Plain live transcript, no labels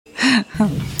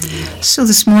So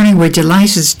this morning we're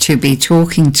delighted to be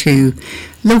talking to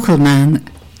local man,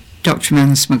 Dr.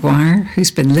 Manus McGuire,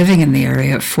 who's been living in the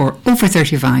area for over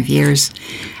 35 years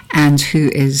and who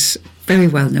is very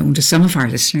well known to some of our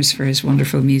listeners for his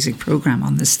wonderful music programme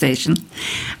on this station,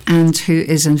 and who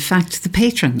is in fact the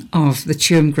patron of the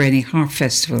Tuamgraney Harp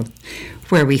Festival,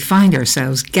 where we find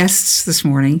ourselves guests this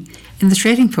morning in the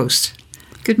Trading Post.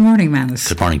 Good morning, Manus.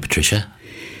 Good morning, Patricia.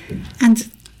 And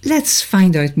let's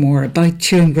find out more about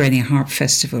Tuamgraney Harp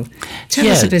Festival. Tell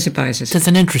us a bit about it. There's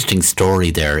an interesting story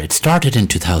there. It started in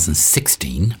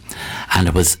 2016, and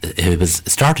it was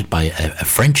started by a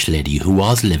French lady who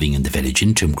was living in the village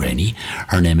in Tuamgraney.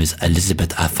 Her name is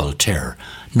Elisabeth Affolter,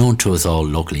 known to us all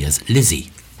locally as Lizzie.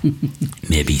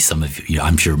 Maybe some of you,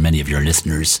 I'm sure many of your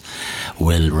listeners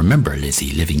will remember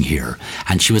Lizzie living here.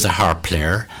 And she was is a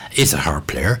harp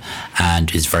player,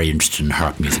 and is very interested in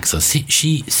harp music. So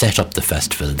she set up the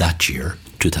festival that year,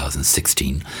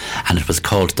 2016, and it was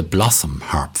called the Blossom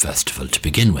Harp Festival to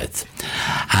begin with.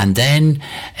 And then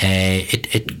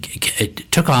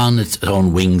it took on its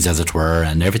own wings, as it were,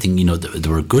 and everything. You know,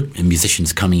 there were good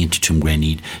musicians coming into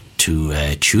Tuamgraney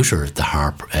to tutor the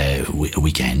harp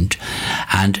weekend.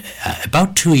 And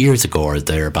about 2 years ago or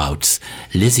thereabouts,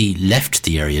 Lizzie left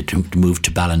the area to move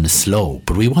to Ballinasloe,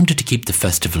 but we wanted to keep the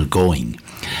festival going.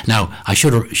 Now, I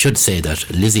should say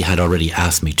that Lizzie had already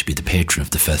asked me to be the patron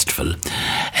of the festival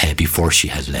before she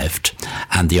had left,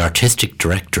 and the artistic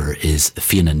director is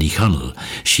Fianna Ní Chonaill.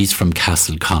 She's from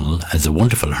Castle Connell, as a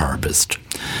wonderful harpist,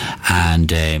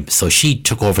 and so she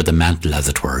took over the mantle, as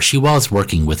it were. She was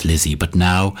working with Lizzie, but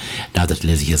now that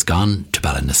Lizzie has gone to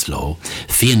Ballinasloe,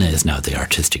 Fianna is now the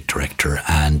artistic director,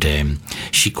 and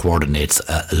she coordinates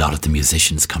a lot of the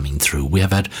musicians coming through. We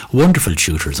have had wonderful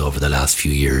tutors over the last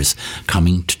few years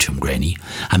coming to Tuamgraney.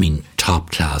 I mean,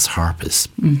 top-class harpists.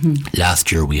 Mm-hmm.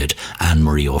 Last year we had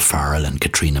Anne-Marie O'Farrell and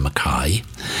Katrina Mackay.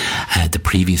 The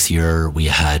previous year we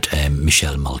had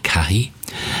Michelle Mulcahy.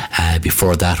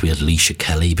 Before that we had Leisha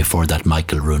Kelly. Before that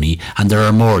Michael Rooney. And there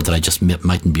are more that I just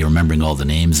mightn't be remembering all the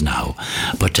names now.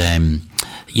 But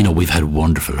you know, we've had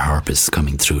wonderful harpists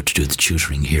coming through to do the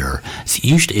tutoring here.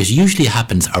 It usually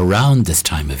happens around this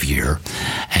time of year.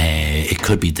 It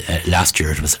could be, last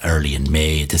year it was early in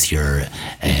May, this year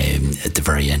at the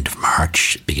very end of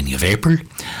March, beginning of April,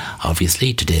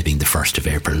 obviously, today being the 1st of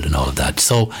April and all of that.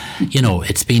 So, you know,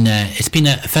 it's been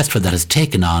a festival that has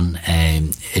taken on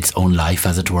its own life,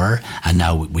 as it were, and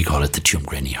now we call it the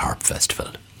Tuamgraney Harp Festival.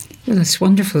 Well, it's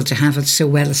wonderful to have it so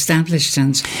well established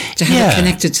and to have it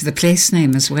connected to the place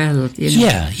name as well. You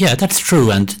know. Yeah, that's true.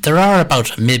 And there are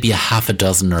about maybe a half a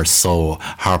dozen or so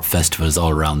harp festivals all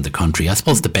around the country. I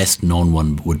suppose the best known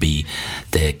one would be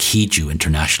the Keiju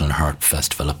International Harp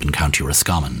Festival up in County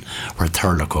Roscommon, where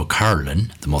Thurlock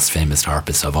O'Carolan, the most famous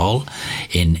harpist of all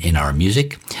in our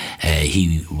music,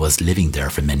 he was living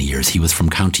there for many years. He was from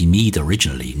County Meath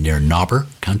originally, near Nobber,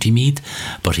 County Meath,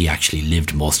 but he actually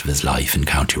lived most of his life in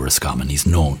County Roscommon. He's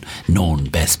known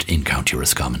best in County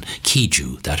Roscommon,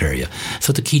 Keiju, that area.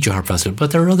 So the Keiju Harp Festival,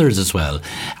 but there are others as well.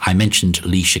 I mentioned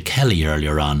Leisha Kelly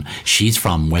earlier on. She's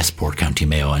from Westport, County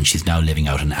Mayo, and she's now living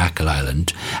out in Achill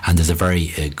Island. And there's a very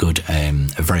good, a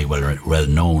very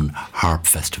well-known harp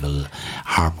festival,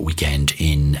 harp weekend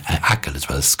in Achill as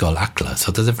well, Skull Achill.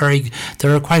 So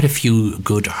there are quite a few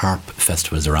good harp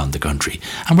festivals around the country,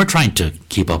 and we're trying to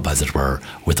keep up, as it were,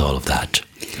 with all of that.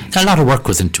 A lot of work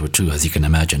goes into it too, as you can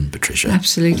imagine, Patricia.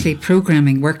 Absolutely.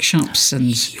 Programming, workshops and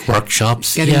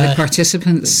getting the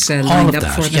participants lined up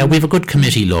for them. Yeah, we have a good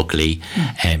committee locally.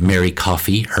 Mary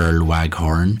Coffey, Earl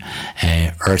Waghorn,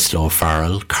 Ursula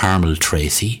O'Farrell, Carmel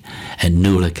Tracy, and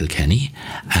Nuala Kilkenny,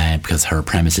 because her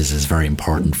premises is very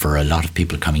important for a lot of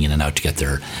people coming in and out to get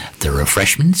their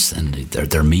refreshments and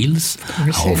their meals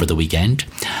over the weekend.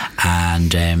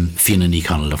 And Fianna Ní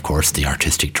Chonaill, of course, the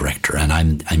artistic director, and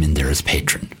I'm in there as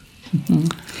patron.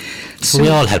 Mm-hmm. So we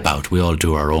all help out. We all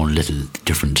do our own little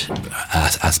different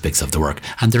aspects of the work,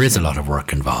 and there is a lot of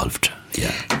work involved.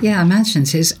 Yeah, I imagine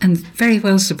it is, and very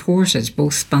well supported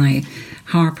both by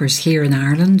harpers here in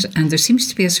Ireland, and there seems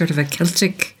to be a sort of a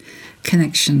Celtic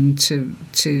connection to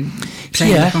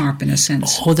playing the harp in a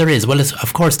sense. Oh, there is. Well,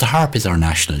 of course, the harp is our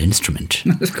national instrument.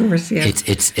 Of course, yeah.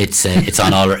 It's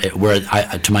on all.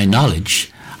 To my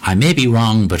knowledge, I may be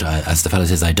wrong, but as the fellow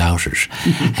says, I doubt it.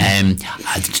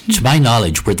 To my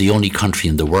knowledge, we're the only country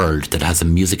in the world that has a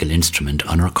musical instrument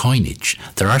on our coinage.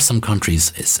 There are some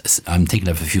countries, I'm thinking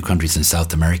of a few countries in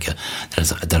South America,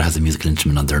 that has a musical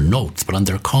instrument on their notes, but on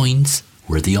their coins,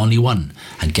 We're the only one.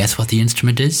 And guess what the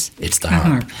instrument is? It's the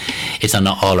harp. It's on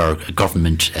all our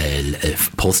government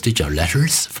postage or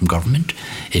letters from government.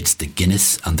 It's the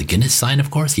Guinness, and the Guinness sign,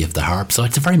 of course. You have the harp. So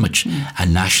it's very much a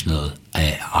national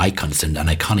icon and an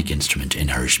iconic instrument in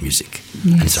Irish music.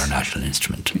 Yes. And it's our national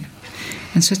instrument. Yeah.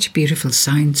 And such a beautiful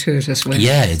sound to it as well.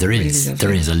 Yeah, there is. Really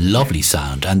there is a lovely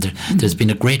sound. And there's been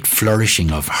a great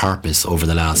flourishing of harpists over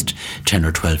the last 10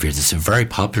 or 12 years. It's a very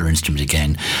popular instrument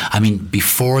again. I mean,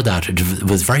 before that, it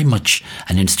was very much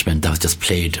an instrument that was just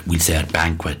played, we'll say, at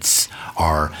banquets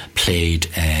or played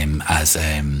as,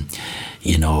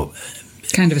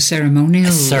 kind of a ceremonial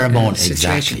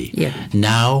exactly. Yeah.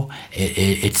 Now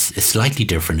it's slightly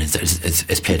different.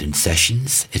 It's played in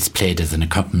sessions. It's played as an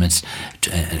accompaniment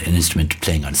to an instrument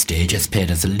playing on stage. It's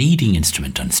played as a leading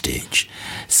instrument on stage.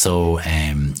 So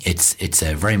it's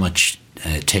very much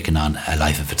taken on a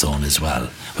life of its own as well,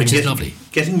 which is lovely.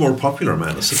 Getting more popular,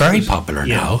 Manus. Very popular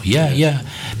now, yeah.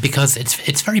 Because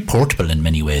it's very portable in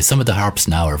many ways. Some of the harps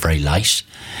now are very light.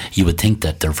 You would think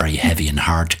that they're very heavy and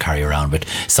hard to carry around, but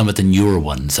some of the newer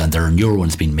ones, and there are newer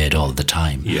ones being made all the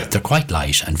time, they're quite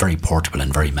light and very portable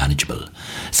and very manageable.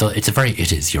 So it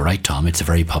is, you're right, Tom, it's a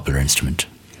very popular instrument.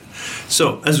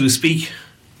 So, as we speak,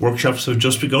 workshops have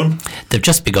just begun? They've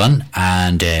just begun,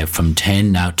 and from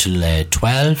 10 now till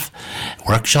 12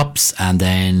 workshops, and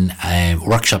then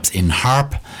workshops in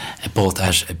harp, both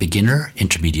at a beginner,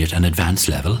 intermediate and advanced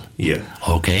level. Yeah.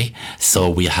 Okay, so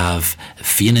we have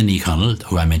Fiona Connell,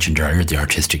 who I mentioned earlier, the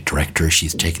artistic director.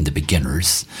 She's taking the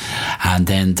beginners, and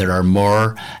then there are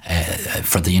more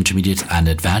for the intermediate and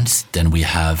advanced. Then we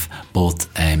have both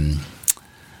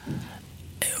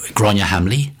Grania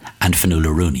Hamley and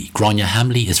Fionnuala Rooney. Grania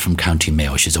Hamley is from County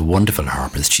Mayo. She's a wonderful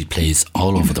harpist. She plays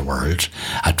all over the world.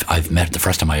 The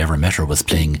first time I ever met her was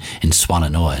playing in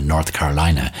Swannanoa in North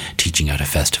Carolina, teaching at a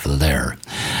festival there.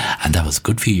 And that was a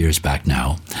good few years back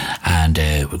now. And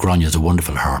Grania is a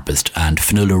wonderful harpist. And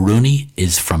Fionnuala Rooney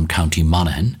is from County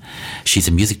Monaghan. She's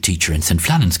a music teacher in St.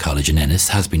 Flannan's College in Ennis,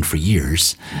 has been for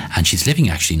years. And she's living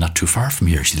actually not too far from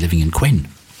here. She's living in Quinn.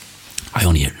 I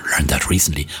only learned that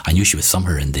recently. I knew she was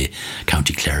somewhere in the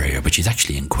County Clare area, but she's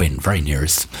actually in Quinn, very near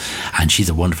us. And she's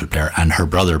a wonderful player. And her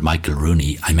brother, Michael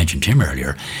Rooney, I mentioned him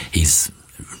earlier, he's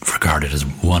regarded as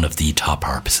one of the top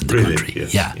harpists in the country.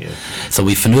 Yes, yeah. So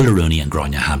we've Fionnuala Rooney and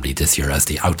Grania Hamley this year as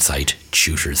the outside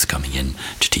tutors coming in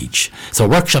to teach. So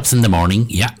workshops in the morning,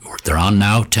 they're on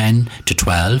now, 10 to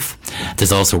 12.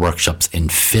 There's also workshops in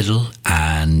fiddle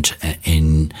and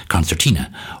in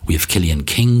concertina. We have Killian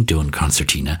King doing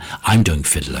concertina. I'm doing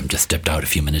fiddle. I'm just stepped out a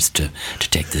few minutes to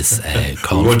take this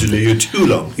call. We won't delay you too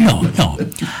long. No.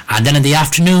 And then in the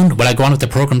afternoon, will I go on with the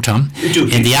programme, Tom? You do.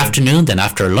 In the afternoon, then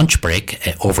after a lunch break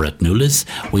over at Nuala's,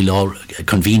 we'll all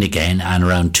convene again, and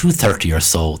around 2:30 or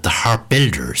so, the harp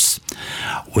builders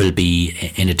will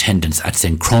be in attendance at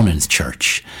St. Cronan's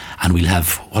Church, and we'll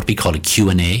have what we call a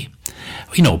Q&A.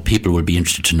 People will be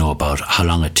interested to know about how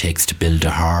long it takes to build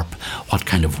a harp, what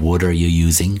kind of wood are you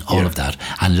using, all of that.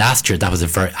 And last year,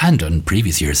 and in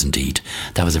previous years indeed,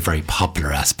 that was a very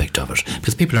popular aspect of it,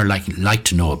 because people are like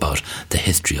to know about the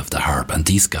history of the harp, and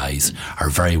these guys are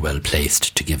very well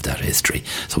placed to give that history.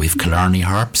 So we've Killarney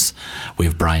harps,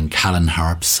 we've Brian Callan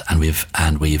harps, and we've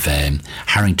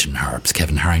Harrington harps,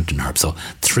 Kevin Harrington harps. So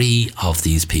 3 of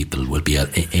these people will be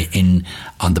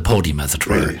on the podium, as it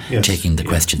were, taking the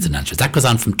questions and answers. That goes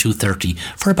on from 2:30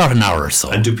 for about an hour or so.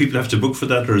 And do people have to book for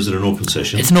that, or is it an open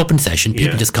session? It's an open session.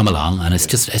 People just come along, and it's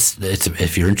just it's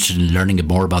if you're interested in learning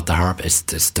more about the harp, it's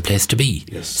the place to be.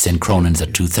 Yes. St. Cronan's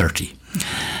at 2:30.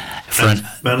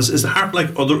 Manus, is the harp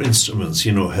like other instruments?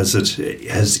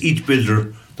 Has each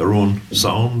builder their own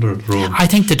sound or their own? I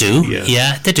think they do.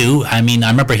 Yeah, they do. I mean, I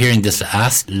remember hearing this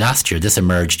last year. This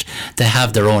emerged. They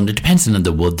have their own. It depends on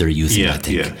the wood they're using. I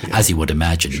think, as you would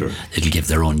imagine, it'll give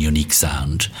their own unique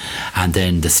sound. And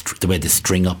then the way they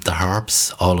string up the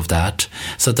harps, all of that.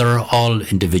 So there are all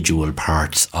individual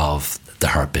parts of the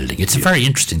harp building. It's a very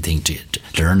interesting thing to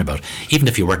learn about, even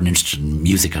if you weren't interested in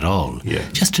music at all.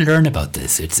 Just to learn about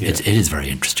this, it is very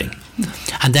interesting.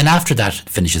 And then after that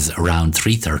finishes around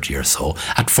 3:30 or so.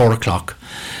 At 4 o'clock,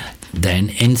 then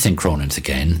in St. Cronan's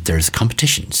again, there's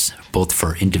competitions, both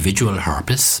for individual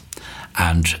harpists,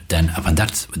 and then when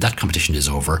that competition is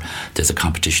over, there's a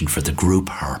competition for the group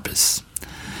harpists.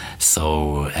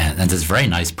 So, and there's very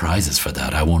nice prizes for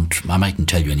that. I mightn't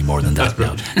tell you any more than that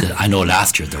now. I know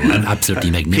last year there were absolutely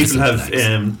magnificent. People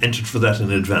have entered for that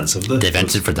in advance, have they? They've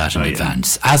entered for that in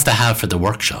advance, as they have for the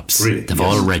workshops. Really? They've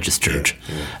all registered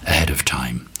ahead of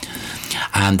time.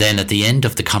 And then at the end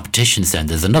of the competitions, then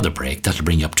there's another break that'll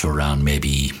bring you up to around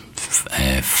maybe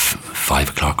 5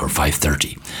 5 o'clock or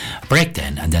 5:30. Break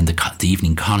then, and then the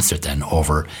evening concert then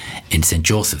over in St.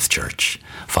 Joseph's Church.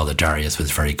 Father Darius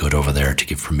was very good over there to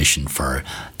give permission for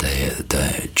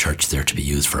the church there to be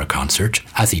used for a concert,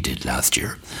 as he did last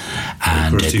year.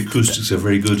 And of course, the acoustics are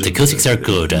very good. The acoustics are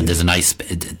good, and there's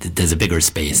a bigger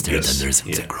space there than there's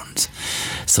in St. Grunds.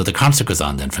 So the concert goes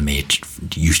on then from 8,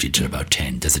 usually till about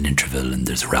 10. There's an interval and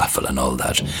there's a raffle and all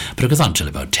that. But it goes on till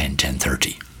about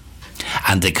 10:30.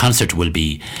 And the concert will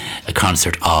be a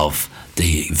concert of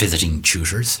the visiting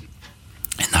tutors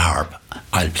in the harp.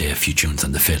 I'll play a few tunes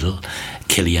on the fiddle.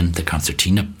 Killian, the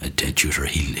concertina tutor,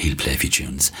 he'll play a few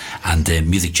tunes. And the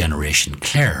music generation,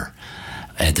 Claire.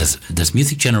 There's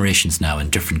music generations now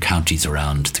in different counties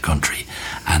around the country,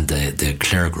 and the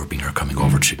Clare grouping are coming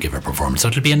over to give a performance. So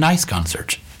it'll be a nice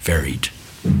concert, varied.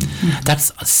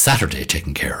 That's Saturday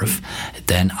taken care of.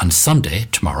 Then on Sunday,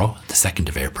 tomorrow, the 2nd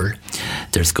of April,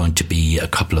 there's going to be a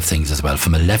couple of things as well.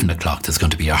 From 11 o'clock, there's going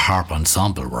to be a harp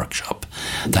ensemble workshop.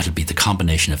 That'll be the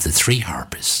combination of the 3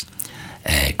 harpists,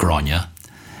 Grania,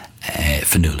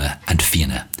 Fanula and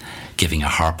Fianna, giving a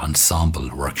harp ensemble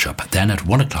workshop. Then at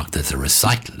 1 o'clock there's a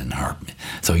recital in harp.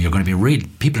 So you're going to be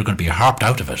people are going to be harped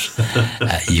out of it.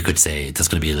 You could say there's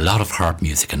going to be a lot of harp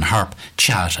music and harp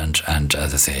chat and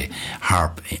as I say,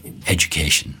 harp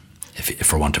education, if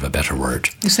for want of a better word.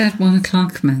 Is that 1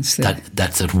 o'clock, Mansley?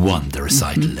 That's at 1, the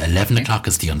recital. 11 o'clock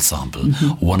is the ensemble.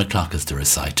 1 o'clock is the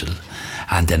recital.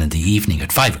 And then in the evening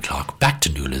at 5 o'clock, back to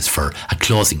Nuala's for a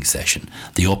closing session.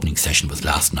 The opening session was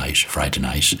last night, Friday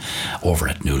night, over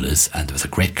at Nuala's, and there was a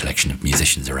great collection of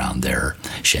musicians around there.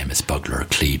 Seamus Bugler,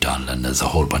 Clee Donlan, there's a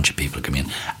whole bunch of people coming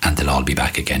in, and they'll all be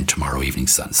back again tomorrow evening,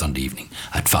 Sunday evening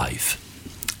at 5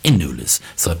 in Nuala's.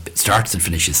 So it starts and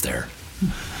finishes there.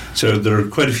 So there are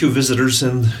quite a few visitors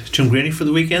in Tuamgraney for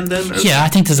the weekend then? Yeah, I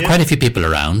think there's quite a few people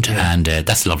around, and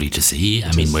that's lovely to see.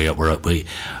 I mean, we're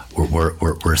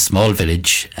a small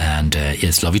village, and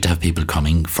it's lovely to have people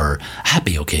coming for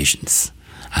happy occasions,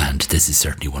 and this is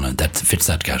certainly one of that fits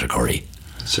that category.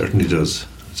 It certainly does.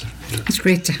 It's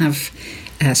great to have,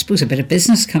 I suppose, a bit of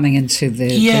business coming into the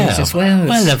village as well.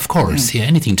 Well, of course,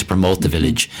 anything to promote the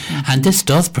village, and this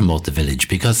does promote the village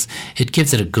because it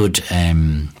gives it a good.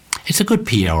 It's a good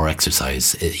PR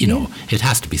exercise, it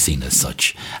has to be seen as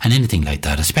such. And anything like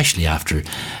that, especially after,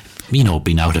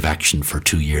 being out of action for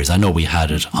 2 years. I know we had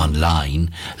it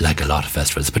online, like a lot of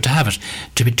festivals, but to have it,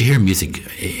 to hear music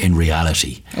in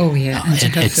reality. Oh, yeah.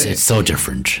 It's so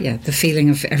different. Yeah, the feeling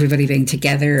of everybody being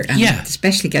together, and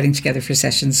especially getting together for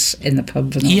sessions in the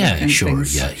pub and all that kind of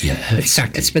things.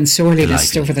 Exactly. It's been sorely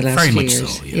missed over the last few years. Very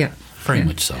much so, yeah. Very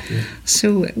much so. Yeah.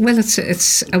 So, well,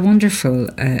 it's a wonderful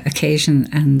occasion,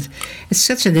 and it's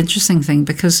such an interesting thing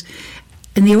because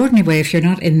in the ordinary way, if you're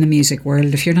not in the music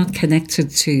world, if you're not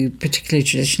connected to particularly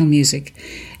traditional music,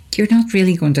 you're not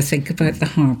really going to think about the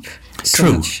harp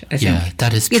so much, I think.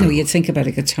 That is true. You'd think about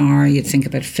a guitar, you'd think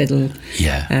about fiddle.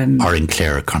 Yeah, or in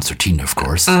Clare, a concertina, of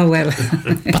course. Oh, well.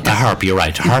 But the harp, you're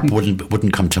right, harp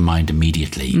wouldn't come to mind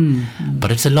immediately.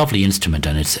 But it's a lovely instrument,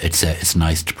 and it's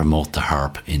nice to promote the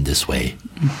harp in this way.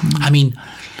 I mean,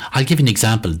 I'll give you an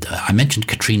example. I mentioned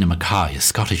Katrina Mackay, a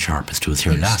Scottish harpist who was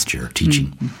here last year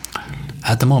teaching.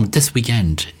 At the moment, this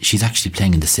weekend, she's actually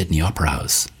playing in the Sydney Opera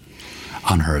House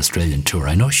on her Australian tour.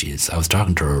 I know she is. I was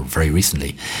talking to her very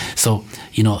recently. So,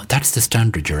 that's the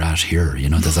standard you're at here.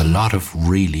 There's a lot of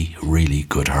really, really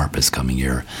good harpists coming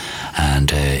here.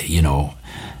 And,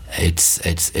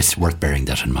 it's worth bearing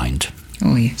that in mind.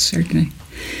 Oh, yes, certainly.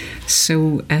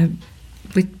 So,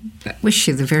 we wish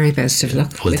you the very best of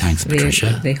luck. Well, thanks,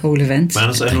 Patricia. The whole event.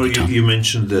 Manus, I know you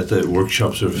mentioned that the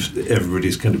workshops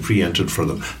everybody's kind of pre-entered for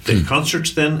them. The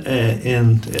concerts then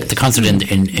the concert in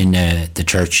the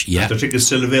church. Yeah, are there tickets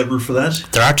still available for that?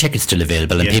 There are tickets still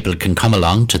available, and people can come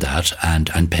along to that and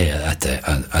pay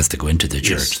as they go into the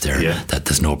church. That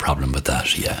there's no problem with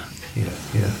that. Yeah.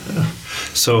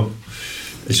 So.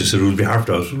 It's just it will be harped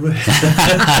out, wouldn't it?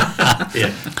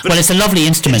 Well, it's a lovely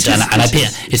instrument, and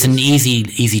it's an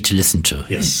easy to listen to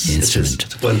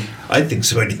instrument. Well, I think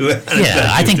so anyway.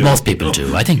 I think most people do.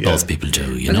 Most people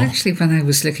do. Well, actually, when I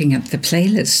was looking at the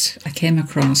playlist, I came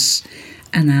across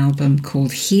an album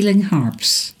called Healing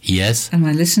Harps. Yes. And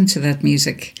when I listened to that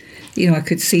music, I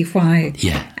could see why.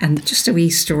 Yeah. And just a wee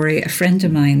story. A friend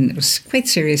of mine was quite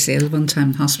seriously ill one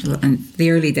time in hospital, in the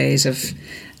early days of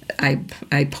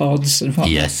iPods and whatnot.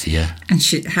 Yes, yeah. And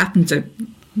she happened to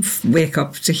wake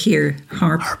up to hear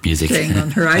harp music playing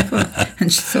on her iPod,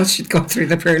 and she thought she'd gone through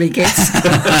the pearly gates.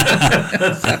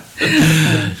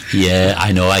 Yeah,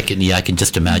 I know. I can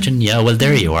just imagine. Yeah, well,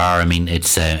 there you are. I mean,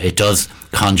 it does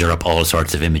conjure up all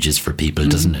sorts of images for people,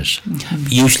 doesn't it?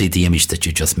 Usually the image that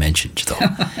you just mentioned, though,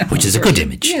 which is a good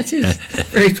image. Yeah, it is.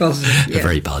 Very positive. Yeah.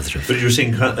 Very positive. But you're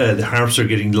saying the harps are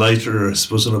getting lighter, I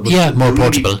suppose. Yeah, more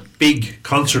portable. Big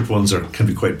concert ones can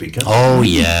be quite big, can't they? Oh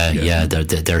yeah,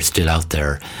 they're still out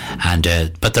there, and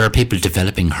but there are people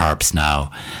developing harps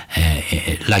now,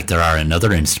 like there are in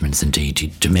other instruments,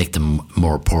 indeed, to make them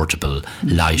more portable,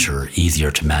 lighter,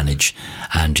 easier to manage.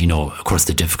 And of course,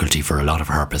 the difficulty for a lot of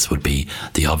harpists would be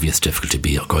the obvious difficulty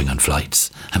be going on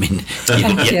flights. I mean,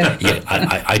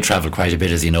 I travel quite a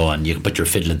bit, as you know, and you can put your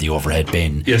fiddle in the overhead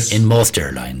bin. Yes. In most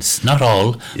airlines, not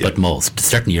all, but most.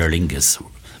 Certainly Aer Lingus,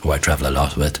 who I travel a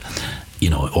lot with,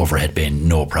 overhead bin,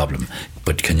 no problem.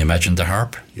 But can you imagine the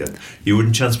harp? Yeah. You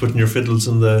wouldn't chance putting your fiddles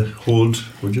in the hold,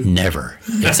 would you? Never.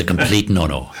 It's a complete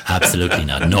no-no. Absolutely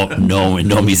not.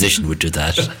 No musician would do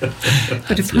that.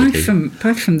 But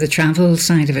apart from the travel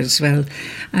side of it as well,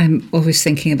 I'm always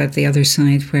thinking about the other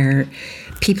side where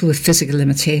people with physical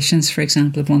limitations, for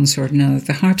example, of one sort or another.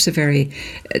 The harp's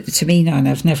to me now, and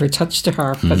I've never touched a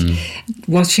harp, but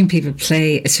watching people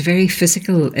play, it's a very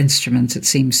physical instrument, it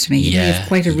seems to me. You have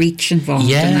quite a reach involved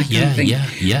in that kind of thing.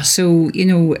 Yeah. So,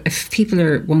 if people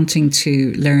are wanting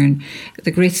to learn,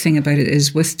 the great thing about it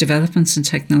is with developments in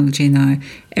technology now,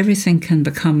 everything can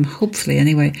become, hopefully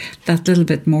anyway, that little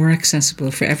bit more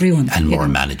accessible for everyone. And more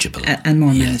manageable. And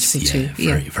more manageable too.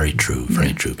 Very, very true.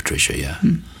 Very true, Patricia, yeah.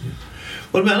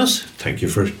 Well, Manus, thank you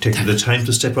for taking the time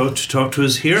to step out to talk to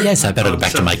us here. Yes, I better go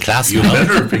back to my class now. You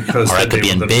better, because... or I could be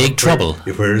in big trouble.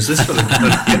 Where is this?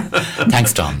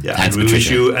 Thanks, Tom. Yeah, thanks, and we Patricia.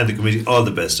 wish you and the committee all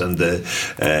the best. And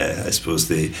I suppose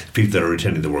the people that are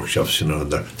attending the workshops,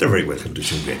 they're very welcome to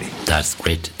Tuamgraney. That's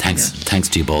great. Thanks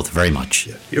to you both very much.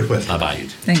 Yeah, you're welcome. Bye-bye.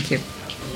 Thank you.